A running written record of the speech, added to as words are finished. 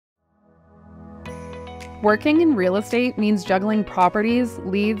Working in real estate means juggling properties,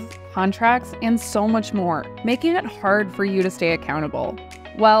 leads, contracts, and so much more, making it hard for you to stay accountable.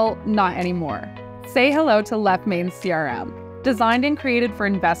 Well, not anymore. Say hello to LeftMain's CRM. Designed and created for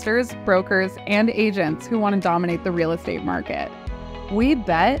investors, brokers, and agents who want to dominate the real estate market. We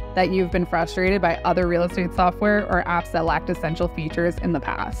bet that you've been frustrated by other real estate software or apps that lacked essential features in the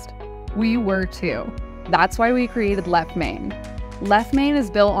past. We were too. That's why we created LeftMain. LeftMain is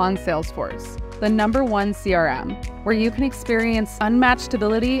built on Salesforce, the #1 CRM, where you can experience unmatched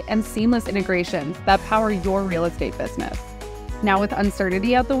stability and seamless integrations that power your real estate business. Now with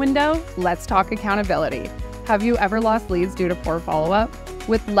uncertainty out the window, let's talk accountability. Have you ever lost leads due to poor follow-up?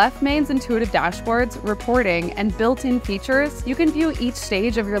 With LeftMain's intuitive dashboards, reporting, and built-in features, you can view each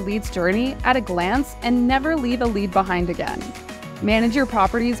stage of your lead's journey at a glance and never leave a lead behind again. Manage your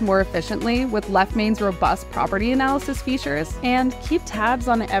properties more efficiently with LeftMain's robust property analysis features, and keep tabs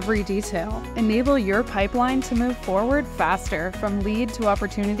on every detail. Enable your pipeline to move forward faster, from lead to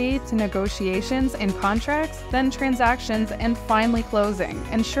opportunity to negotiations and contracts, then transactions, and finally closing,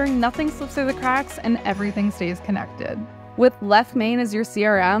 ensuring nothing slips through the cracks and everything stays connected. With LeftMain as your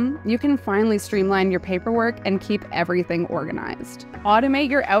CRM, you can finally streamline your paperwork and keep everything organized. Automate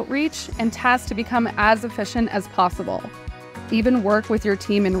your outreach and tasks to become as efficient as possible. Even work with your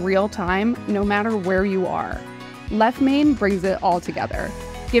team in real time, no matter where you are. LeftMain brings it all together,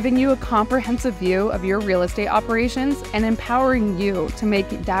 giving you a comprehensive view of your real estate operations and empowering you to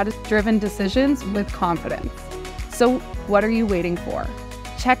make data-driven decisions with confidence. So what are you waiting for?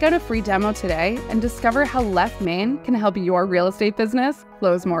 Check out a free demo today and discover how LeftMain can help your real estate business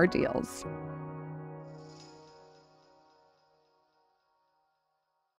close more deals.